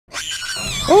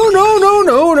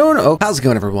Oh, how's it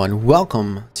going, everyone?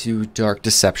 Welcome to Dark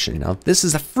Deception. Now, this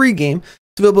is a free game.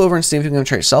 It's available over in Steam if you're going to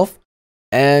try it yourself.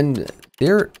 And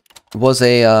there was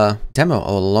a demo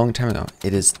a long time ago.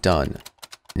 It is done.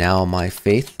 Now my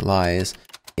faith lies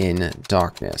in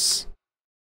darkness.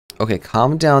 Okay,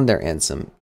 calm down there, Ansem.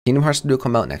 Kingdom Hearts 2 will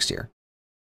come out next year.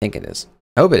 I think it is.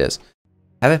 I hope it is.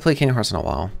 I haven't played Kingdom Hearts in a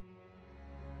while.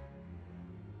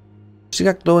 She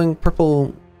got glowing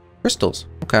purple crystals.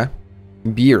 Okay.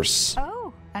 Beers.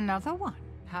 Oh, another one.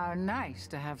 How nice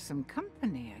to have some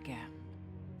company again.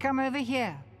 Come over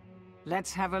here.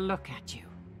 Let's have a look at you.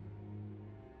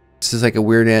 This is like a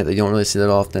weird ant that you don't really see that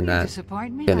often at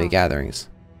Disappoint me, family gatherings.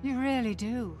 You really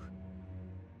do.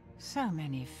 So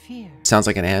many fears. Sounds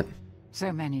like an ant.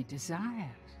 So many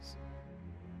desires.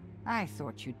 I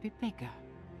thought you'd be bigger.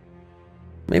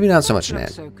 Maybe not so much an Don't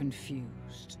ant. look so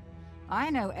confused. I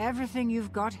know everything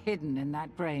you've got hidden in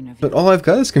that brain of But yours. all I've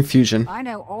got is confusion. I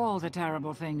know all the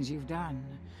terrible things you've done.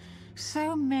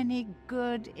 So many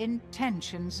good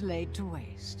intentions laid to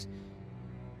waste.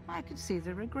 I could see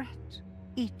the regret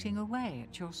eating away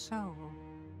at your soul.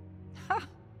 Ha!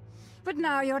 But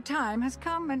now your time has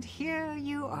come, and here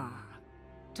you are,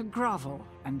 to grovel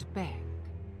and beg.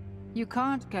 You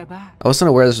can't go back. I wasn't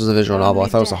aware this was a visual novel. I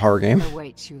thought it was a horror game.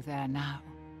 Awaits you there now.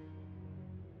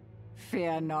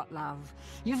 Fear not, love.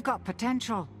 You've got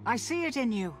potential. I see it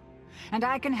in you, and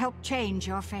I can help change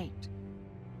your fate.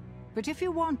 But if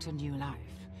you want a new life,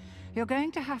 you're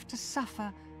going to have to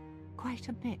suffer quite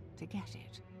a bit to get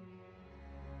it.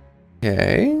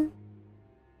 Okay.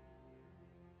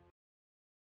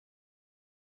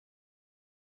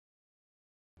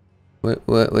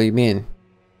 What do you mean?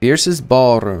 Fierce's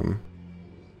ballroom.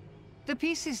 The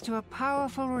pieces to a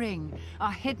powerful ring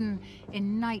are hidden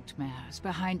in nightmares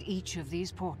behind each of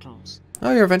these portals.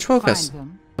 Oh, you're a ventriloquist. Find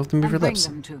them Let them move and your bring lips.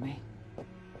 them to me,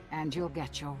 and you'll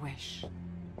get your wish.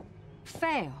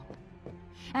 Fail,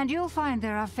 and you'll find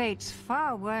there are fates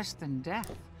far worse than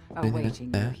death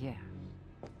awaiting you here.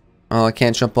 Oh, I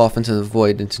can't jump off into the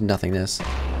void, into nothingness.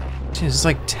 Jeez, it's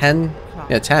like 10.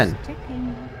 Yeah, 10.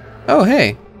 Ticking. Oh,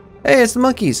 hey. Hey, it's the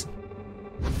monkeys.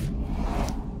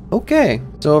 Okay.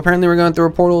 So apparently we're going through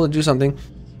a portal to do something.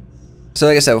 So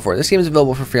like I said before, this game is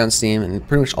available for free on Steam, and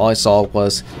pretty much all I saw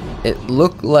was it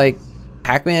looked like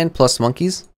Pac-Man plus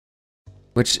monkeys,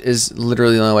 which is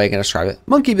literally the only way I can describe it.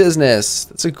 Monkey Business.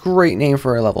 That's a great name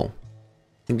for a level.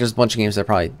 I think there's a bunch of games that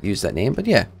probably use that name, but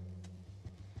yeah.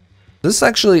 This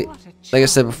actually, like I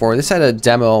said before, this had a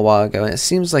demo a while ago, and it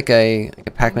seems like a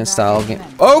Pac-Man style game.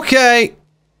 Okay!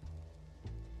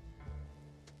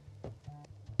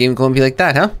 Game going to be like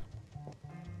that, huh?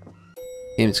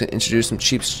 Game's going to introduce some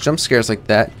cheap jump scares like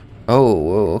that. Oh,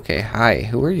 whoa, okay. Hi,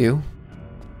 who are you?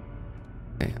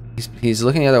 Okay, he's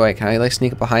looking the other way. Can I like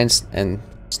sneak up behind and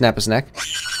snap his neck?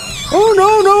 Oh,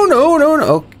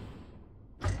 no.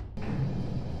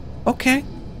 Okay.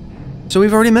 So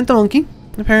we've already met the monkey,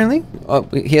 apparently. Oh,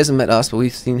 he hasn't met us, but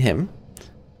we've seen him.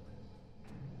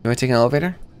 Do I take an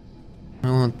elevator?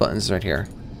 Oh, the buttons right here.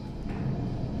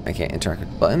 I can't interact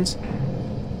with buttons.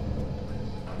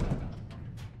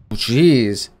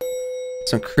 Jeez.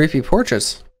 Some creepy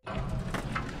portraits.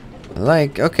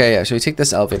 Okay, yeah, so we take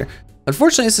this elevator.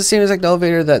 Unfortunately, it's the same exact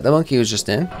elevator that the monkey was just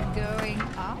in. Going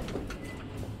up.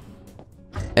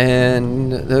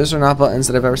 And those are not buttons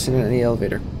that I've ever seen in any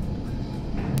elevator.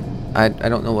 I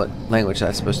don't know what language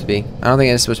that's supposed to be. I don't think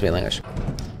it's supposed to be a language.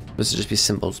 It's supposed to just be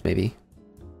symbols, maybe.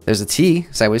 There's a T,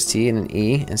 sideways T, and an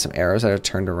E, and some arrows that are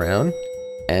turned around.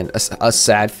 And a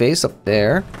sad face up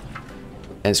there.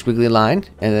 And a squiggly line,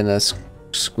 and then a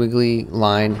squiggly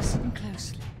line. Listen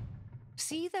closely.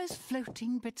 See those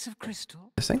floating bits of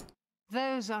crystal? This thing?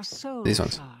 Those are soul These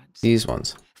ones. shards. These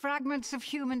ones. Fragments of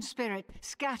human spirit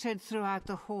scattered throughout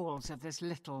the halls of this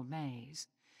little maze.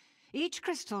 Each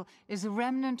crystal is a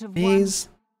remnant of Maze.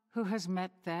 one who has met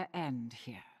their end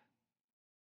here.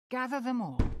 Gather them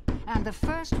all, and the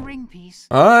first ring piece.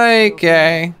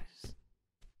 Okay.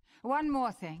 One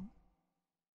more thing.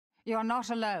 You're not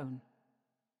alone.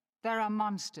 There are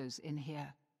monsters in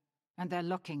here, and they're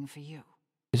looking for you.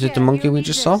 Is it the monkey we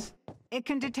just saw? It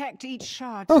can detect each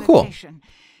shard's Oh, cool. location.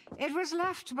 It was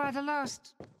left by the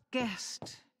last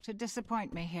guest to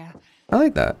disappoint me here. I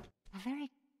like that. A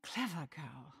very clever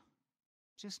girl,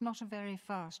 just not a very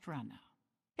fast runner.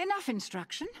 Enough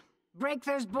instruction. Break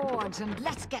those boards and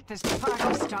let's get this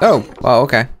party started. Oh, wow,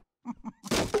 okay.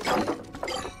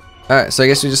 Alright, so I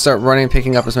guess we just start running and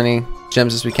picking up as many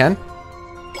gems as we can.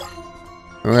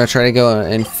 We're gonna try to go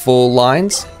in full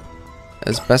lines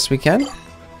as best we can.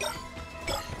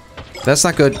 That's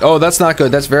not good. Oh, that's not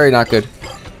good. That's very not good.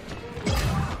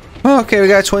 Oh, okay, we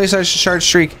got a 20 shard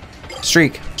streak.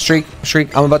 Streak. Streak.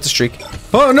 Streak. I'm about to streak.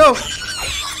 Oh, no!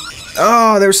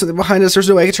 Oh, there's something behind us. There's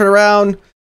no way I can turn around.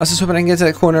 I was just hoping I can get to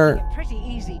that corner. Pretty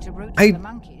easy to root for the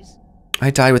monkeys.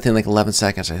 I died within like 11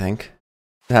 seconds, I think.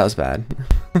 That was bad.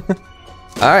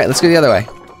 Alright, let's go the other way.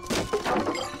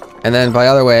 And then by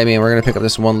other way, I mean we're going to pick up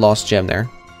this one lost gem there.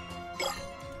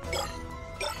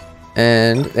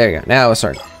 And there you go. Now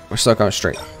we're still going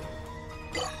straight.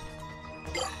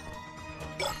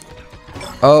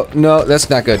 Oh, no, that's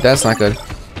not good. That's not good.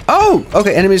 Oh,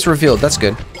 okay, enemies revealed. That's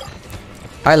good.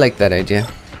 I like that idea.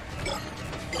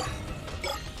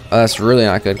 Oh, that's really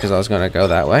not good because I was going to go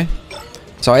that way.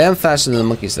 So I am faster than the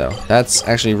monkeys, though. That's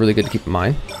actually really good to keep in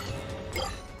mind.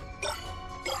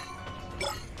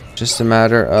 Just a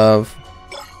matter of...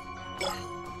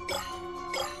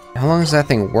 How long does that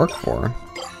thing work for?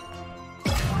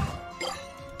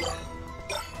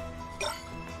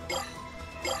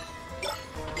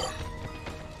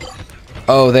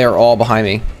 Oh, they are all behind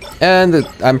me. And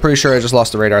I'm pretty sure I just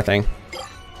lost the radar thing.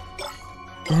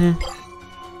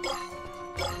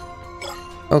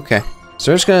 Okay.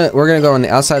 So we're gonna go on the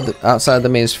outside of the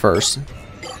maze first.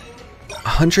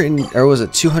 100 or was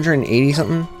it 280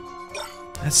 something?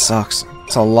 That sucks.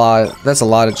 It's a lot. That's a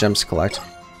lot of gems to collect.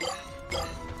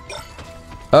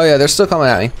 Oh yeah, they're still coming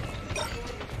at me.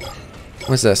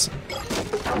 What's this?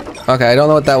 Okay, I don't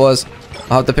know what that was.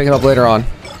 I'll have to pick it up later on.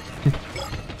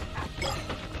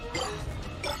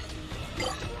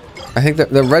 I think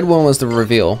the red one was the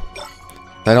reveal.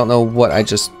 I don't know what I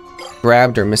just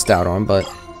grabbed or missed out on, but...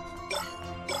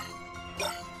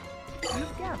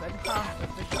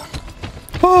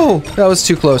 Oh, that was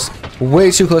too close.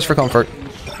 Way too close for comfort.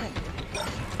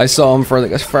 I saw him for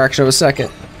like a fraction of a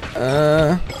second.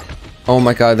 Oh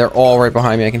my god, they're all right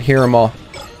behind me. I can hear them all.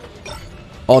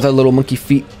 All that little monkey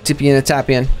feet tippy and a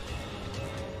tappy. I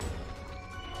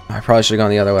probably should have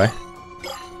gone the other way.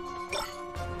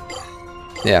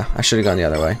 Yeah, I should have gone the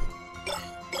other way.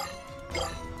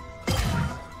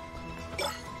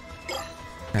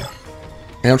 Okay.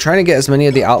 And I'm trying to get as many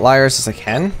of the outliers as I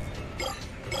can.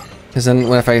 Because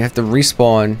then if I have to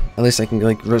respawn, at least I can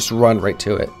like just run right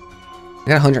to it. I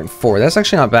got 104. That's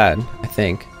actually not bad, I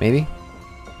think. Maybe?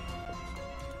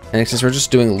 And since we're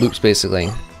just doing loops, basically.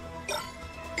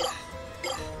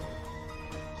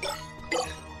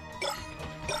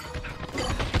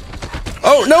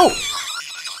 Oh, no!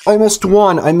 I missed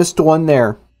one. I missed one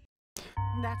there.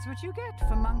 That's what you get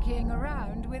for monkeying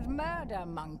around with murder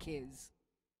monkeys.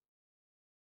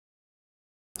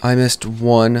 I missed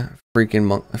one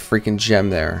freaking gem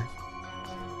there.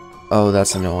 Oh,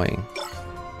 that's annoying.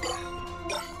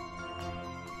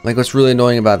 Like, what's really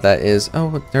annoying about that is...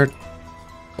 Oh, they're...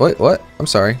 What? I'm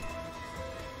sorry.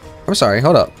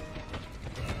 Hold up.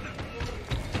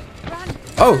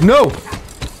 Oh, no!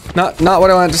 Not what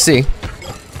I wanted to see.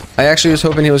 I actually was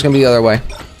hoping he was going to be the other way.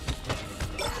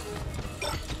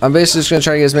 I'm basically just going to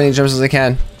try to get as many gems as I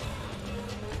can.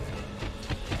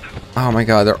 Oh my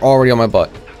god, they're already on my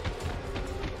butt.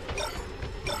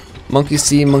 Monkey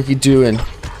see, monkey doing.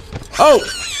 Oh!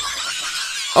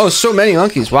 Oh, so many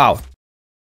monkeys, wow.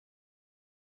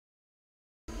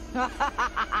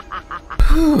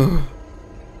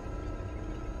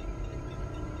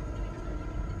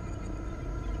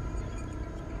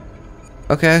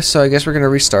 Okay, so I guess we're gonna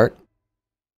restart.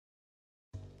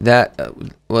 That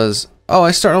was... Oh,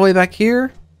 I start all the way back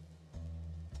here?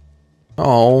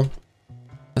 Oh. I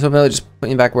was hoping I would just put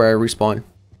me back where I respawn.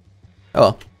 Oh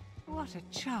well. What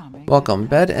a charming... Welcome.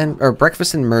 Bed and... or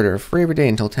breakfast and murder. Free every day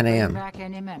until 10 a.m. Back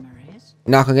any memories?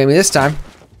 Not gonna get me this time.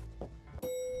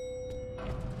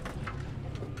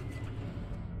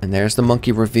 And there's the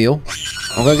monkey reveal.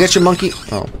 I'm gonna get you, monkey.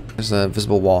 Oh, there's a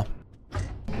visible wall.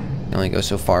 You only go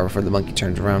so far before the monkey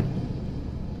turns around.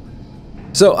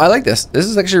 So I like this. This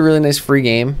is actually a really nice free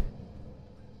game.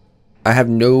 I have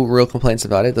no real complaints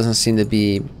about it. It doesn't seem to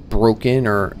be broken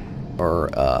or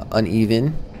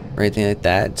uneven or anything like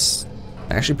that. It's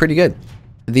actually pretty good.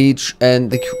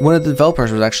 One of the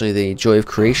developers was actually the Joy of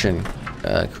Creation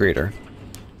creator,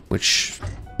 which,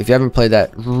 if you haven't played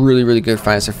that, really good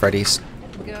Five Nights at Freddy's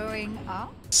Going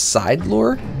up? side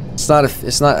lore. It's not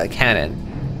a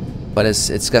canon, but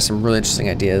it's got some really interesting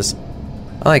ideas.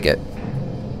 I like it.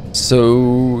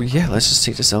 So yeah, let's just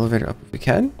take this elevator up if we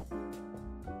can.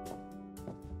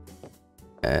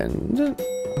 And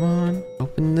come on,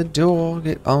 open the door,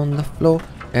 get on the floor.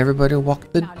 Everybody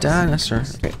walk the dinosaur.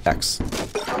 Okay, X.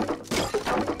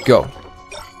 Go.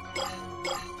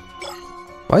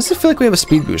 Why does it feel like we have a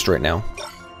speed boost right now?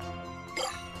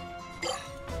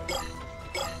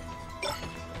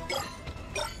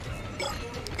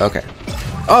 Okay.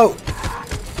 Oh!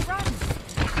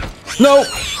 No!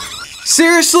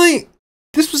 Seriously?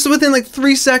 This was within like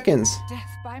 3 seconds.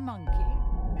 Death by monkey?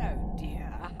 Oh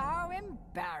dear, how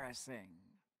embarrassing.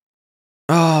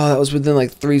 Oh, that was within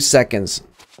like 3 seconds.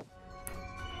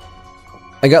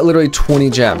 I got literally 20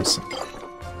 gems.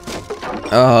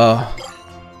 Alright.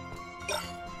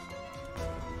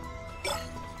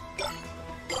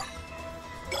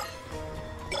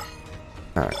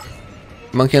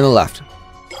 Monkey on the left.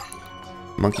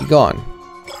 Monkey gone.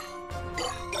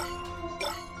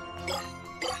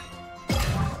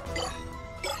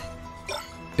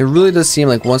 It really does seem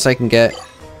like once I can get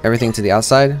everything to the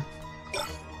outside,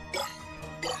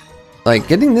 like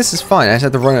getting this is fine. I just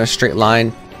have to run in a straight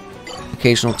line,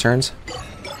 occasional turns.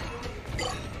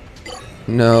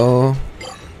 No.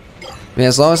 I mean,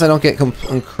 as long as I don't get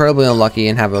incredibly unlucky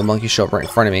and have a monkey show up right in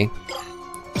front of me,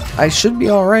 I should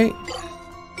be alright.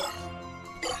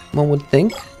 One would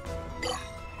think.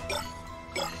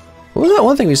 What was that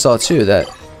one thing we saw too that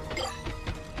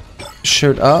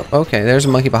showed up? Okay, there's a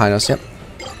monkey behind us, yep.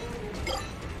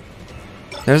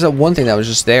 There's that one thing that was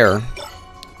just there,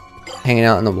 hanging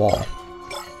out in the wall.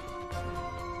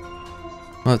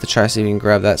 I'll have to try to see if we can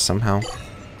grab that somehow.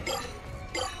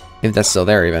 If that's still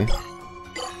there even.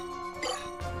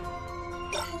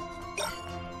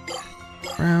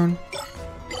 Around.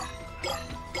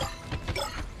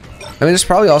 I mean, there's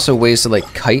probably also ways to like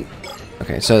kite.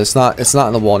 Okay, so it's not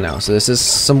on the wall now. So this is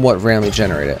somewhat randomly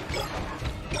generated.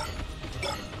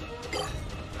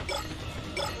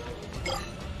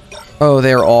 Oh,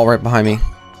 they are all right behind me.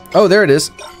 Oh, there it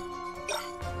is.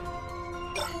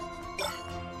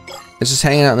 It's just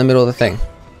hanging out in the middle of the thing.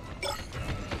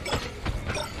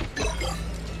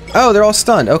 Oh, they're all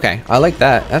stunned. Okay, I like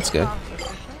that. That's good.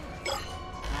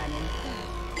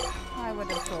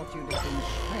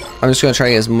 I'm just gonna try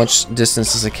to get as much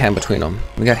distance as I can between them.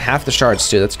 We got half the shards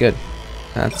too. That's good.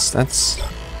 That's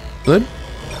good.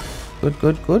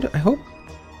 Good. I hope.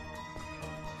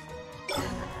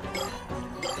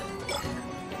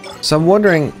 So I'm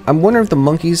wondering if the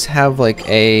monkeys have like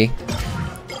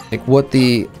what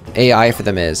the AI for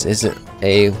them is. Is it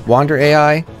a wander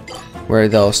AI where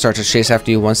they'll start to chase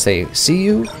after you once they see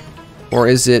you, or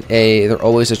is it they're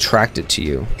always attracted to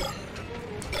you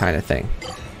kind of thing?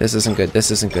 This isn't good. This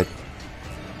isn't good.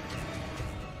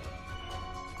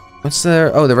 What's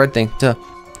there? Oh, the red thing. Duh.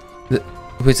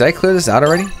 Wait, did I clear this out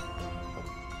already?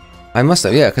 I must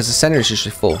have, yeah, because the center is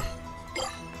usually full.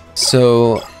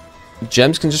 So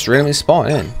gems can just randomly spawn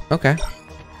in. Okay.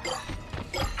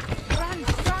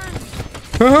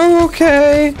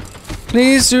 Okay.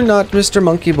 Please do not, Mr.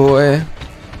 Monkey Boy.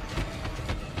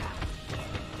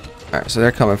 Alright, so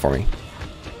they're coming for me.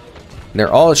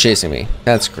 They're all chasing me.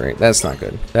 That's great. That's not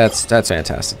good. That's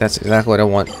fantastic. That's exactly what I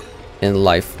want in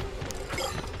life.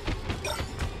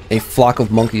 A flock of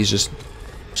monkeys just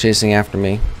chasing after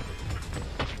me.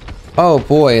 Oh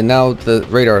boy, and now the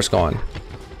radar is gone.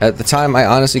 At the time, I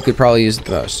honestly could probably use it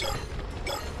the most.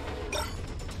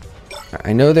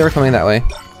 I know they were coming that way.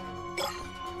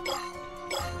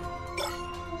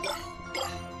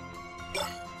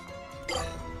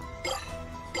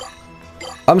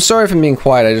 I'm sorry if I'm being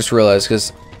quiet, I just realized,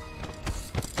 because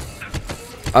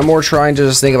I'm more trying to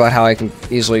just think about how I can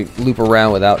easily loop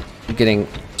around without getting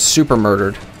super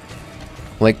murdered.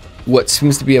 Like what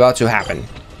seems to be about to happen.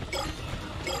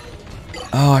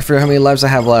 Oh, I forget how many lives I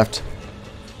have left.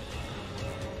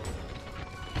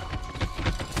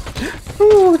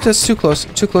 Ooh, that's too close.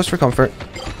 Too close for comfort.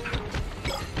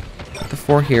 The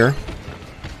 4 here.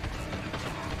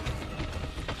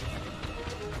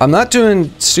 I'm not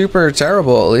doing super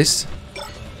terrible, at least.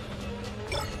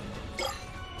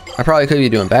 I probably could be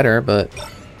doing better, but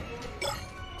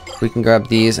we can grab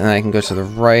these, and I can go to the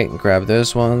right and grab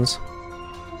those ones.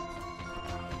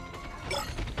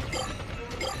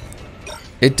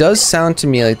 It does sound to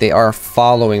me like they are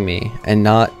following me and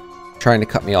not trying to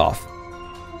cut me off.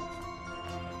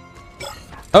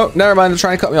 Oh, never mind. They're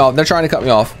trying to cut me off. They're trying to cut me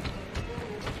off.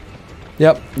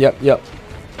 Yep.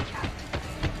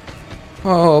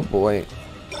 Oh boy.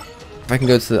 If I can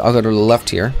go to the, I'll go to the left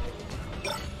here.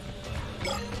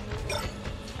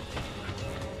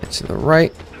 Get to the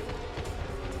right.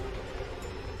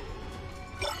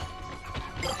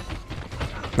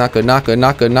 Not good, not good,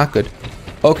 not good, not good.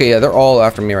 Okay, yeah, they're all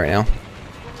after me right now.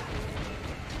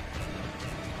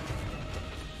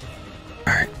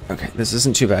 Alright, okay, this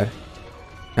isn't too bad.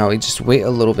 Now we just wait a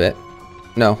little bit.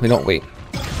 No, we don't wait.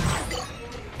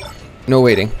 No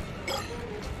waiting.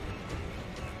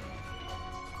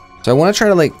 So I want to try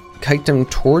to like kite them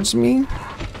towards me.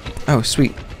 Oh,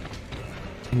 sweet.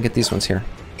 I can get these ones here.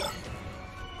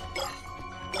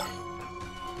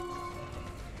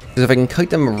 Because if I can kite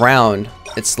them around,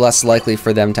 it's less likely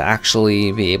for them to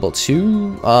actually be able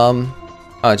to,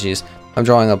 oh geez, I'm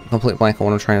drawing a complete blank on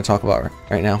what I'm trying to talk about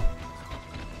right now.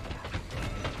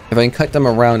 If I can cut them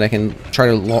around, I can try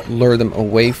to lure them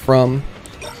away from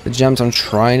the gems I'm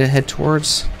trying to head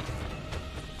towards.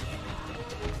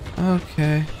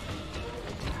 Okay.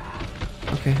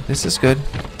 Okay, this is good.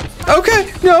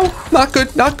 Okay, no, not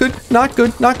good, not good, not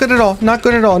good, not good at all, not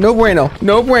good at all. No bueno,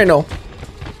 no bueno.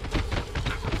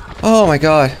 Oh my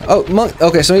god. Oh,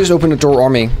 okay, so he just opened the door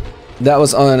on me. That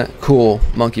was uncool,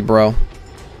 monkey bro.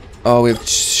 Oh, we have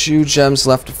 2 gems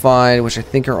left to find, which I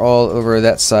think are all over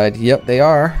that side. Yep, they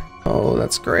are. Oh,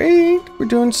 that's great. We're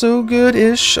doing so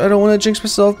good-ish. I don't want to jinx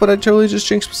myself, but I totally just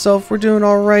jinxed myself. We're doing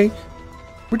all right.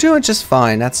 We're doing just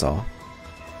fine, that's all.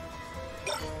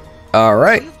 All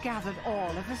right. You've gathered all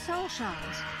of the soul shards.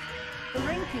 The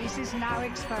ring piece is now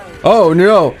exposed. Oh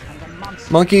no!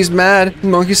 Monkey's mad.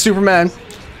 Monkey's super mad.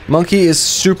 Monkey is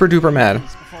super duper mad.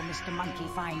 Before Mr. Monkey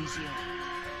finds you.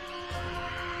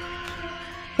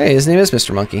 Hey, his name is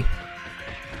Mr. Monkey.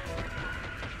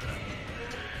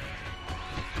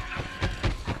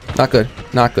 Not good.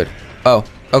 Not good. Oh,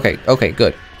 okay. Okay,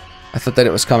 good. I thought that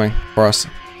it was coming for us.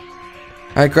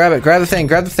 All right, grab it. Grab the thing.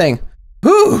 Grab the thing.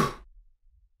 Whew!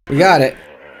 We got it.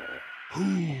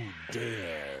 Who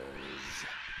dares?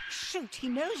 Shoot, he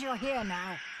knows you're here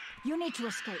now. You need to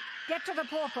escape. Get to the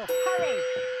portal. Hurry!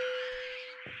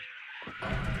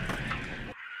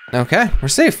 Okay, we're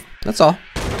safe. That's all.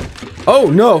 Oh,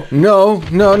 no. No.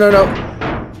 No, no,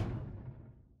 no.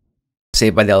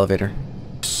 Saved by the elevator.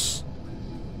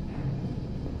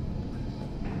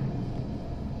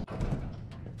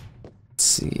 Let's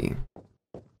see.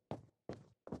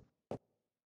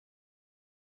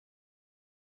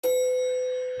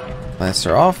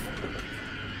 Blaster off.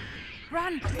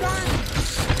 Run! Run!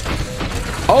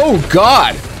 Oh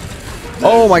God!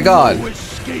 Oh my God! No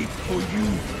escape for you,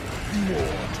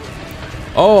 mortal.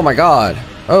 Oh my God!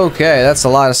 Okay, that's a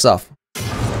lot of stuff.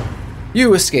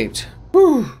 You escaped.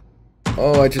 Whew.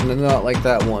 Oh, I did not like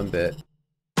that one bit.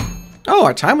 Oh,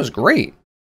 our time was great.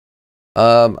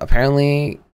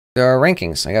 Apparently there are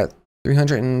rankings. I got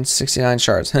 369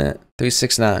 shards.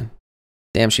 369.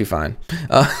 Damn, she fine.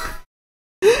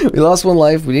 We lost 1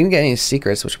 life. We didn't get any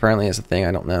secrets, which apparently is a thing.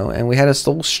 I don't know. And we had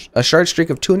a shard streak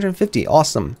of 250.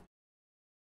 Awesome.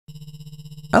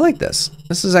 I like this.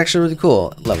 This is actually really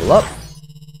cool. Level up.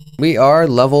 We are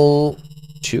level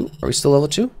 2. Are we still level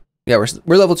 2? Yeah,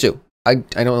 we're level 2. I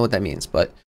don't know what that means,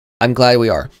 but I'm glad we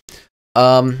are.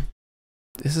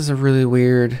 This is a really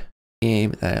weird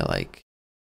game that I like.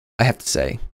 I have to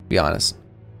say, to be honest.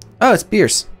 Oh, it's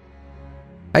Pierce.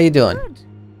 How you doing? Good.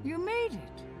 You made it.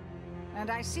 And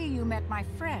I see you met my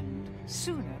friend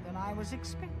sooner than I was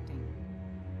expecting.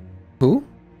 Who?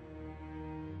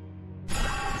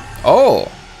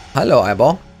 Oh, hello,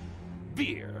 eyeball.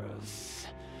 Fierce.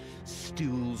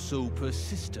 Still so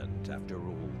persistent after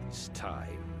all this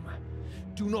time.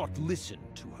 Do not listen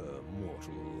to her,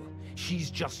 mortal.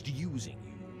 She's just using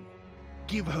you.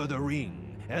 Give her the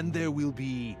ring, and there will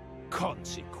be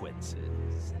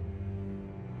consequences.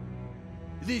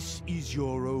 This is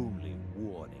your only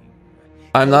warning.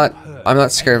 I'm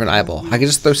not scared of an eyeball. I can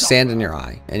just throw sand in your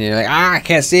eye, and you're like, ah, I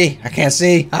can't see, I can't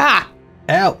see, ah,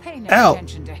 help, Pay no help.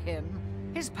 attention to him.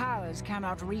 His powers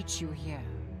cannot reach you here.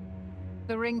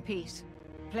 The ring piece.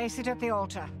 Place it at the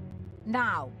altar.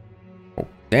 Now. Oh,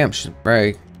 damn, she's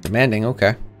very demanding.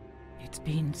 Okay. It's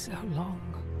been so long.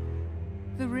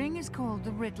 The ring is called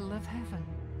the Riddle of Heaven.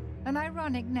 An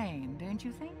ironic name, don't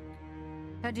you think?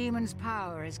 A demon's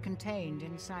power is contained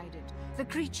inside it. The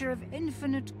creature of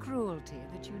infinite cruelty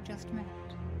that you just met.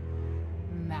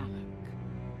 Malak.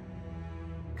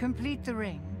 Complete the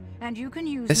ring, and you can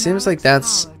use It seems like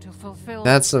Malak's power to fulfill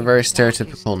that's a very his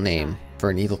stereotypical name desire. for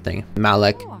an evil thing.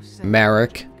 Malak,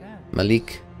 Marek,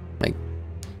 Malik. Like,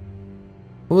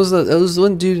 what was the? It was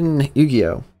one dude in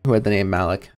Yu-Gi-Oh who had the name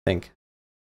Malak, I think.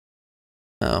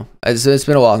 Oh, it's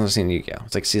been a while since I've seen Yu-Gi-Oh.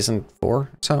 It's like season 4 or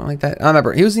something like that. I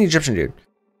remember he was an Egyptian dude.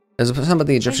 There's something about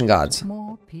the Egyptian gods.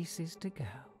 More pieces to go.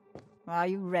 Are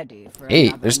you ready for 8.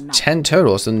 another There's night? 10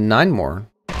 total, so 9 more.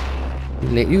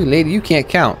 You lady, you can't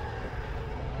count.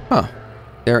 Huh.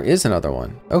 There is another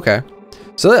one. Okay.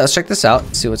 So let's check this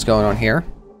out. See what's going on here.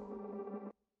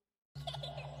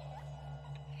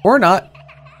 Or not.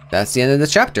 That's the end of the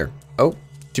chapter. Oh,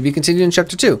 to be continued in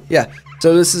chapter 2. Yeah.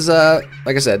 So this is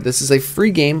like I said, this is a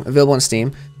free game available on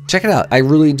Steam. Check it out. I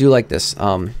really do like this.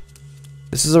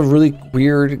 This is a really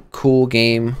weird, cool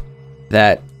game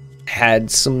that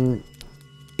had some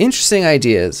interesting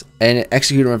ideas and it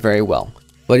executed them very well.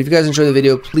 But if you guys enjoyed the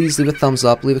video, please leave a thumbs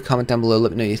up, leave a comment down below,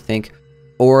 let me know what you think.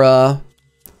 Or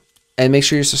And make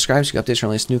sure you're subscribed so you get updates on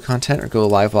release new content or go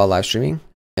live while live streaming.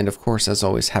 And of course, as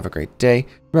always, have a great day.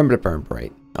 Remember to burn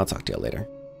bright. I'll talk to you later.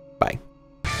 Bye.